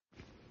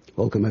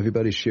Welcome,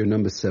 everybody. Shir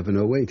number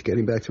 708.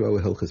 Getting back to our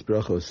Hilchos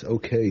Brachos.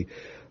 Okay,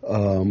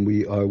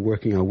 we are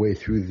working our way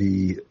through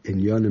the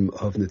inyanim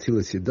of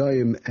Netilas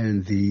Yadayim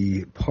and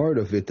the part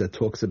of it that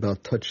talks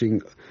about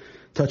touching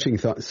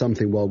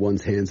something while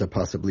one's hands are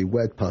possibly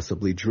wet,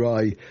 possibly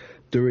dry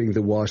during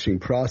the washing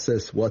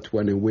process. What,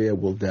 when, and where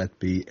will that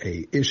be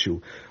a issue?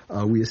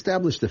 We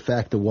established the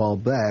fact a while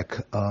back.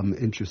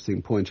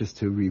 Interesting point, just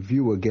to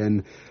review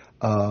again.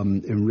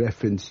 In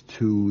reference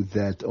to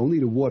that, only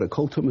the water.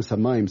 Kol Tumas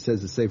Hamayim,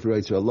 says the Sefer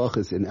Yitzhak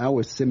Halachos in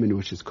our siman,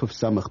 which is Kuf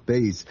Samach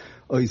Beis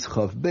Ois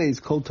Chav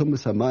Beis. Kol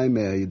Tumas Hamayim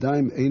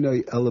Me'ayadayim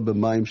Einay Ela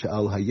B'Mayim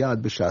She'al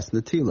Hayad B'Shas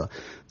Natila.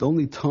 The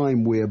only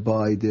time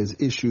whereby there's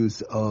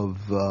issues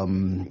of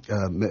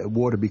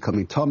water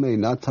becoming tamei,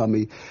 not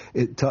tamei,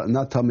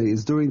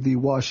 is during the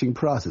washing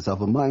process. Av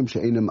Hamayim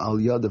She'enam Al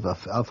Yadav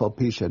Afal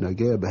Pisha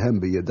Nageh Behem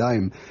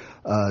B'Yadayim.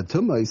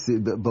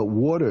 But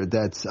water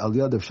that's al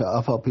yadav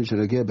sha'afal pisha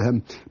nageh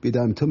behem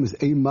b'yadayim tumas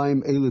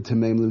mayim elu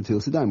tameim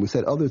l'netilas yadayim. We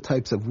said other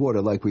types of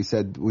water, like we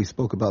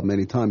spoke about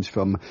many times,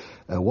 from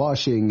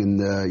washing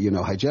and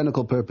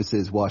hygienical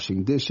purposes,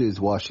 washing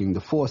dishes, washing the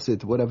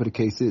faucet, whatever the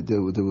case is.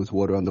 There was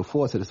water on the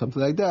faucet or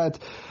something like that.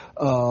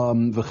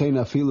 V'chein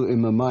afilu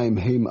im hamayim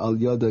heim al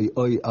yaday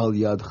oy al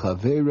yad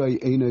chaverei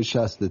eino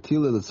shas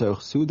netila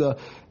l'tzarich suda.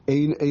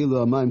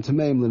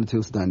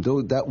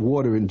 That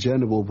water in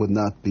general would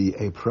not be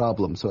a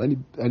problem. So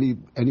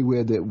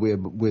anywhere that where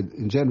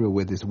in general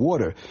where there's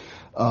water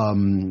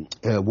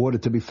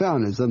to be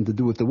found has nothing to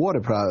do with the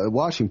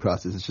washing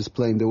process. It's just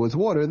plain there was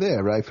water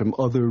there, right, from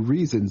other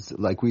reasons,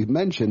 like we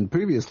mentioned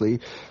previously.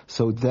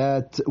 So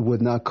that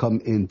would not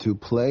come into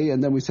play.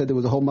 And then we said there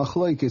was a whole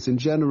machlokes. In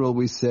general,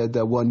 we said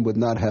that one would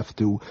not have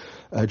to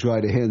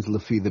dry their hands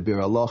lefi the bir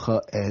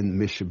halacha and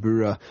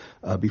mishabura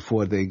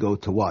before they go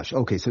to wash.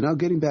 Okay, so now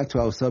getting back to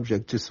our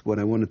subject, just what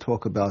I want to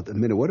talk about a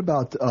minute. What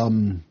about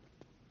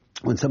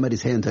when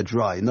somebody's hands are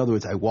dry? In other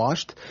words, I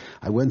washed,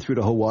 I went through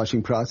the whole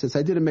washing process.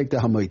 I didn't make the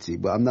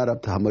hamaitzi, but I'm not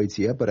up to hamaitzi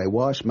yet, but I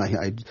washed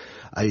I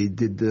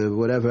did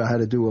whatever I had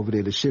to do over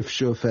there, the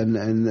shuf and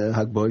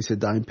hagbois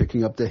yadayim,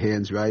 picking up the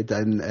hands, right?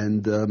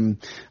 And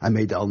I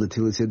made the al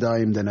netilas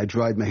yadayim, then I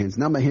dried my hands.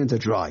 Now my hands are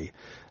dry.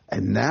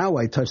 And now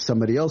I touch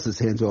somebody else's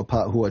hands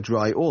who are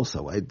dry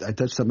also. I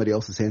touch somebody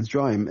else's hands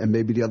dry, and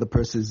maybe the other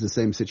person is the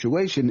same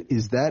situation.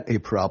 Is that a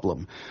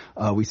problem?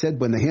 We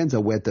said when the hands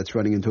are wet, that's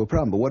running into a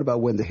problem. But what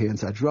about when the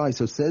hands are dry?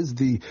 So says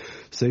the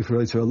Sefer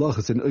Yitzhak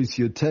Halachos in Ois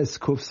Yotes,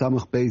 Kuf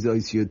Samach Beis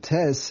Ois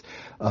Yotes,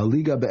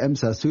 Liga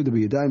Be'emsa Suda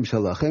B'Yadayim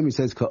Shalachem. He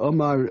says,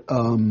 Ka'omar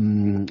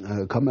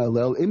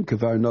Kamalel Im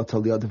Kavar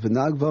Notal Yad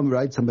V'Nagvam,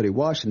 right? Somebody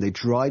washed and they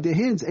dried their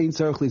hands. Ein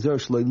Tzarech Lizar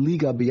Shloi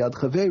Liga B'Yad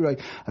Chavei, right?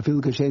 I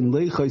feel Kashen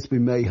Leichos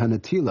B'Mei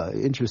Hanatila.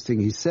 Interesting.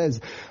 He says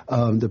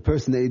the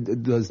person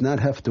does not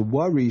have to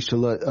worry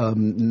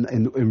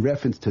in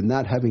reference to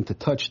not having to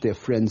touch their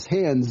friend's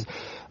hands,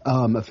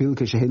 even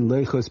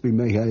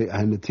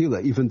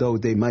though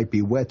they might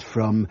be wet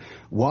from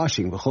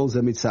washing.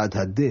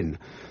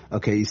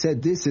 Okay, he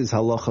said this is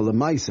halacha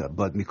lemaisa,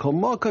 but mikol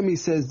makam he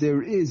says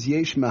there is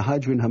yesh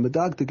mahadrin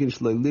hamadagdakin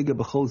shleiliga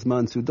b'chol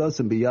zman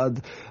sudasim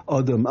biyad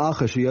adam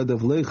achash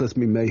yadav leichas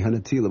mimei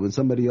hanatila. When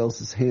somebody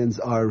else's hands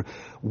are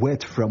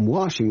wet from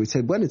washing, we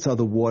said when it's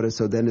other water,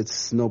 so then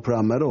it's no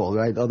problem at all,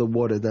 right? Other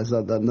water that's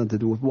nothing to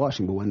do with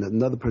washing. But when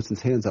another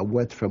person's hands are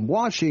wet from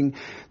washing,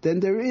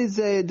 then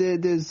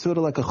there's sort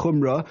of like a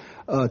chumrah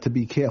to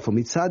be careful.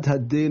 Mitzad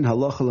hadin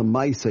halacha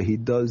lemaisa, he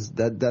does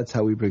that. That's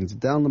how he brings it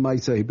down.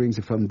 Lemaisa, he brings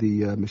it from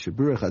the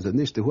Mishaburach as a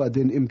nishta hu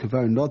adin im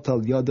kavar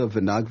notal yadav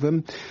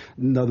v'nagvim.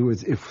 In other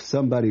words, if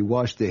somebody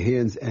washed their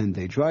hands and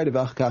they dried it,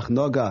 v'achkach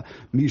noga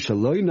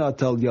mishaloi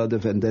natal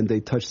yadav, and then they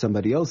touch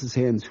somebody else's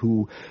hands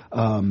who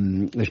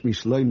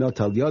mishaloi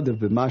natal yadav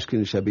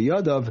b'mashkin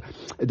shabiyadav,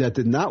 that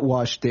did not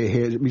wash their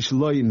hands,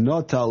 mishaloi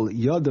natal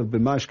yadav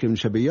b'mashkin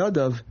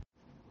shabiyadav.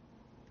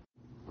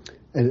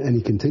 And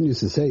he continues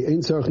to say,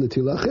 "Ein tzarich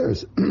netila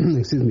acheres."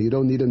 Excuse me, you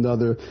don't need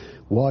another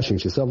washing.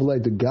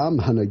 Shesavlei the gam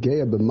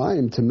hanageya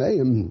b'mayim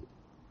tameim.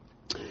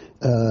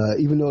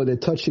 Even though they're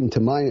touching to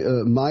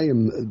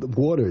mayim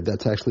water,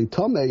 that's actually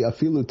tamei.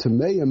 Afilu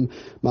tameim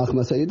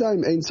machmas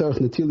hayadayim ein tzarich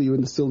netila.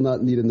 You still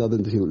not need another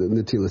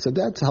netila. So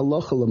that's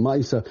halacha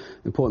lemaisa.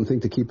 Important thing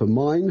to keep in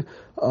mind.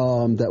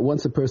 That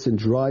once a person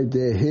dried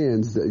their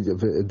hands,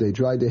 they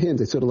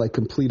sort of like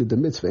completed the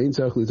mitzvah. Even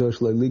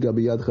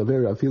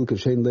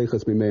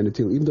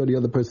though the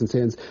other person's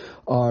hands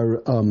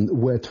are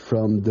wet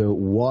from the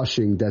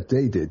washing that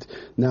they did.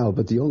 Now,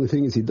 but the only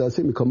thing is he does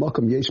say, there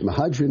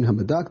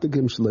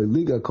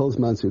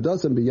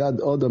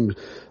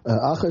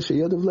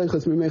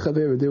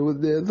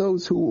are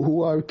those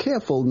who are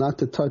careful not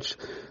to touch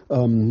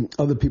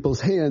other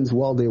people's hands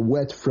while they're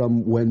wet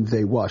from when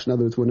they wash. In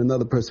other words, when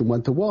another person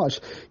went to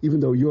wash, even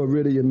though you're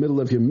already in the middle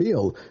of your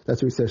meal,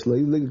 that's what he says,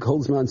 during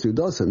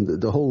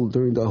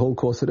the whole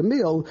course of the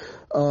meal,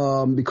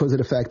 because of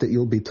the fact that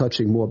you'll be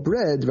touching more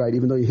bread, right?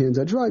 Even though your hands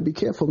are dry, be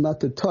careful not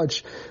to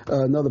touch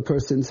another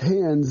person's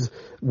hands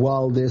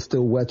while they're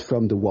still wet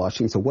from the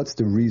washing. So what's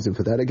the reason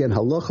for that? Again,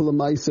 halacha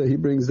l'maisa, he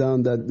brings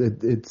down that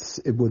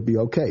it would be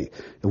okay.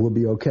 It will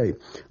be okay.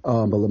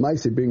 But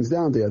l'maisa, he brings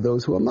down, there are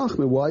those who are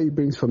machmir. Why? He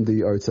brings from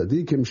the Aretz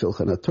Tzadikim,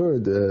 Shulchan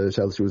Atur, the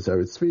Shal Shuvas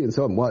Eretz Tzvi, and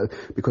so on. Why?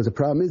 Because the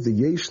problem is the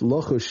yesh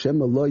lochu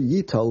shema lo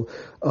yital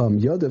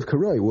yadav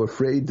karoi. We're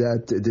afraid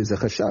that there's a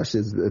chashash,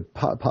 there's a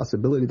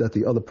possibility that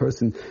the other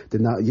person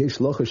did not yesh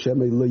lochu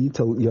shema lo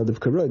yital yadav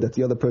karoi, that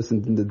the other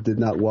person did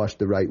not wash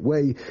the right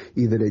way.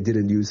 Either they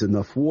didn't use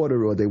enough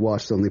water, or they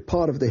washed only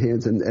part of the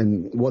hands.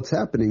 And what's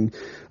happening?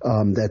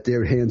 That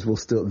their hands will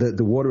still,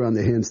 the water on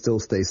their hands still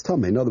stays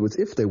tummy. In other words,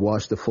 if they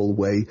wash the full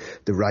way,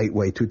 the right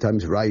way, 2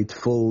 times right,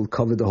 full,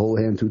 cover the whole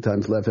hand, 2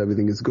 times left,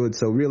 everything is good.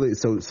 So really,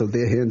 so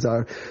their hands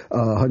are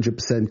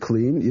 100%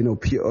 clean,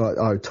 pure,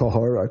 are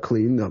tahar, are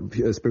clean,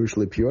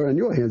 spiritually pure, and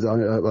your hands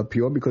are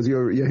pure because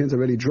your hands are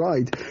already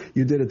dried.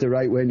 You did it the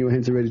right way and your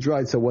hands are already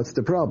dried, so what's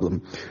the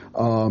problem?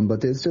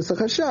 But there's just a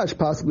chashash,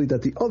 possibly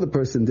that the other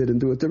person didn't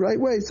do it the right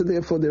way, so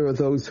therefore there are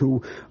those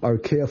who are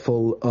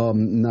careful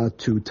not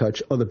to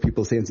touch other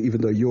people's hands,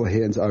 even though your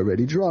hands are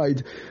already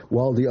dried,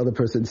 while the other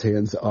person's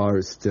hands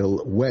are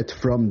still wet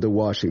from the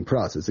washing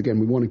process. Again,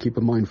 we want to keep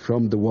in mind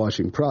from the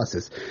washing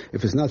process.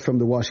 If it's not from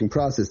the washing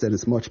process, then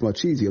it's much,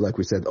 much easier. Like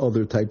we said,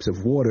 other types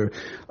of water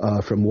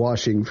from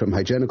washing, from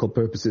hygienical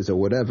purposes or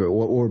whatever,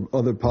 or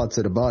other parts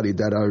of the body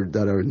that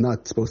are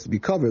not supposed to be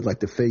covered, like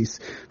the face,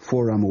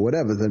 forearm, or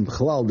whatever, then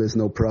b'chalal, there's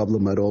no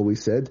problem at all, we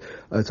said.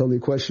 It's only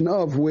a question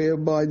of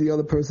whereby the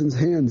other person's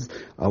hands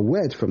are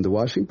wet from the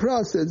washing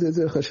process. There's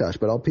a chashash.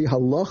 But al pi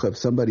halacha, if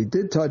somebody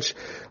did touch,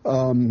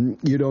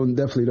 you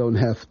definitely don't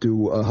have to,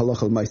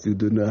 halacha l'mais, you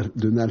do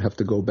not have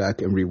to go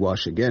back and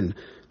rewash again.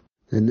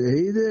 And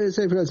the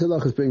Sefer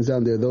HaTzilachos brings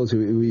down there those who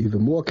are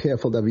even more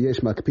careful, that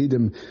v'yesh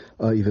makpidim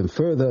even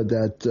further,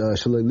 that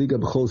shalei liga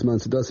b'chol zman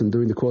sedasim,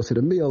 during the course of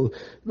the meal,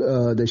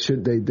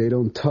 they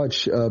don't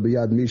touch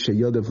b'yad misha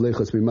yodav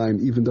lechos mimayim,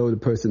 even though the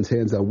person's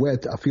hands are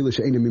wet. Afilu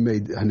she'enim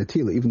mimei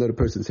hanatila, even though the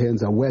person's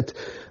hands are wet,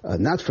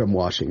 not from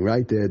washing,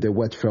 right? They're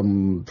wet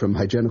from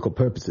hygienical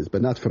purposes,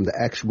 but not from the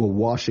actual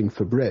washing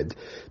for bread.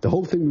 The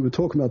whole thing we were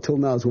talking about till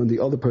now is when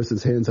the other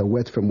person's hands are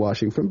wet from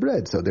washing from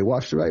bread, so they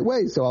wash the right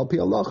way. So al pi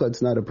halacha,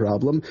 it's not a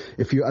problem.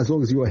 As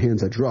long as your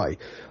hands are dry.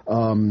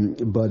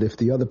 But if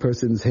the other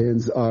person's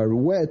hands are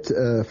wet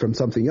from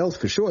something else,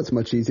 for sure it's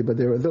much easier. But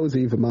there are those who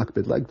even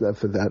makbid like that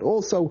for that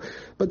also.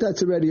 But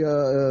that's already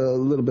a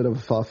little bit of a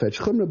far-fetched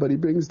chumrah. But he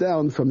brings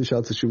down from the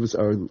Shal Shuvas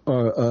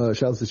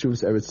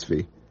Eretz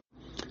Tzvi.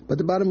 But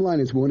the bottom line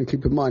is we want to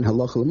keep in mind,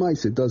 halacha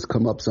l'mais, it does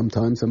come up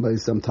sometimes.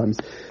 Sometimes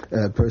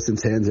a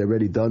person's hands are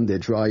already done, they're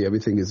dry,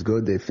 everything is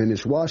good, they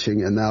finish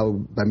washing, and now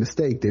by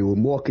mistake they were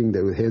walking,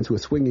 their hands were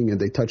swinging, and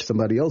they touched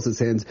somebody else's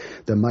hands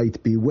that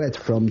might be wet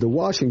from the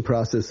washing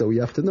process. So we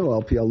have to know,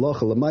 al pi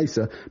halacha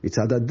l'maisa,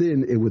 mitzad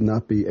adin, it would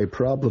not be a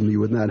problem.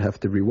 You would not have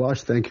to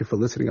rewash. Thank you for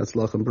listening.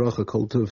 Atzlach and bracha, kol tuv.